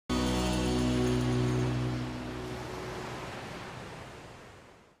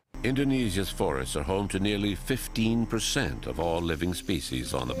Indonesia's forests are home to nearly 15% of all living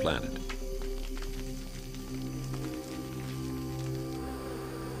species on the planet.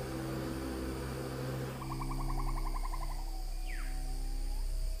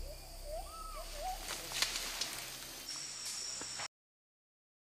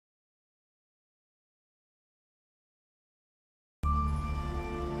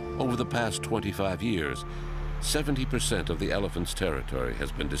 Over the past 25 years, 70% of the elephant's territory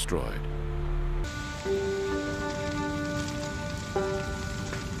has been destroyed.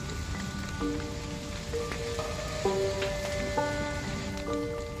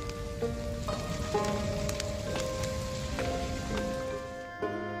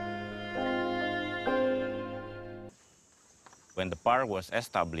 When the park was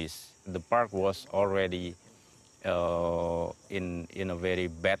established, the park was already in a very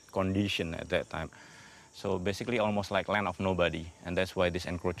bad condition at that time. So basically almost like land of nobody, and that's why these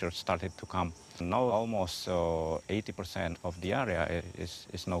encroachers started to come. Now almost 80% of the area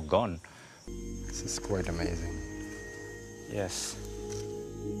is now gone. This is quite amazing. Yes.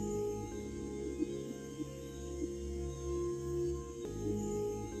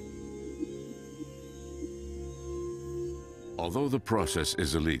 Although the process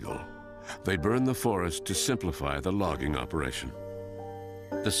is illegal, they burn the forest to simplify the logging operation.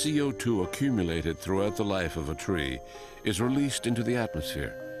 The CO2 accumulated throughout the life of a tree is released into the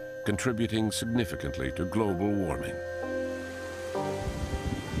atmosphere, contributing significantly to global warming.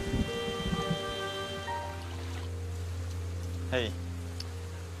 Hey,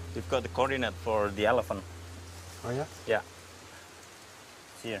 we've got the coordinate for the elephant. Oh, yeah? Yeah.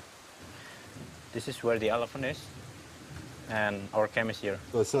 It's here. This is where the elephant is, and our camp is here.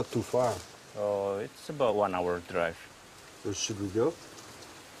 So it's not too far. So it's about 1 hour drive. So should we go?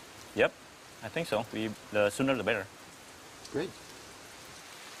 Yep, I think so. The sooner the better. Great.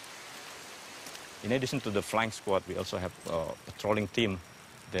 In addition to the flying squad, we also have a patrolling team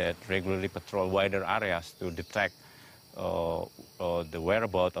that regularly patrol wider areas to detect the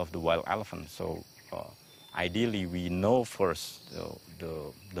whereabouts of the wild elephant. So ideally, we know first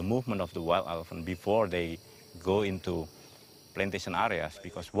the movement of the wild elephant before they go into plantation areas,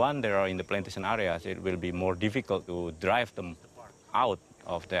 because once they are in the plantation areas, it will be more difficult to drive them out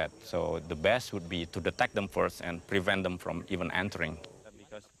of that. So the best would be to detect them first and prevent them from even entering.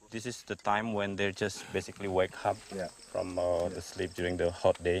 Because this is the time when they just basically wake up from the sleep during the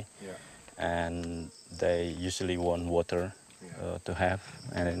hot day. And they usually want water to have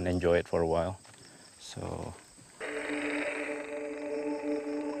and enjoy it for a while. So.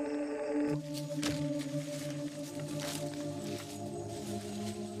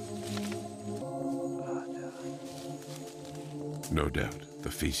 No doubt,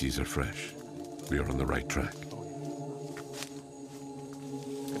 the feces are fresh. We are on the right track.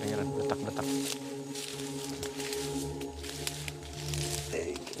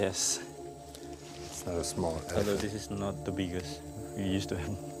 Big. Yes. It's not a small elephant. Although this is not the biggest. We used to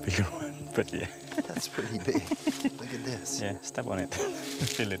have bigger one, but yeah. That's pretty big. Look at this. Yeah, step on it.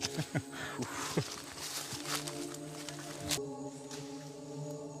 Feel it.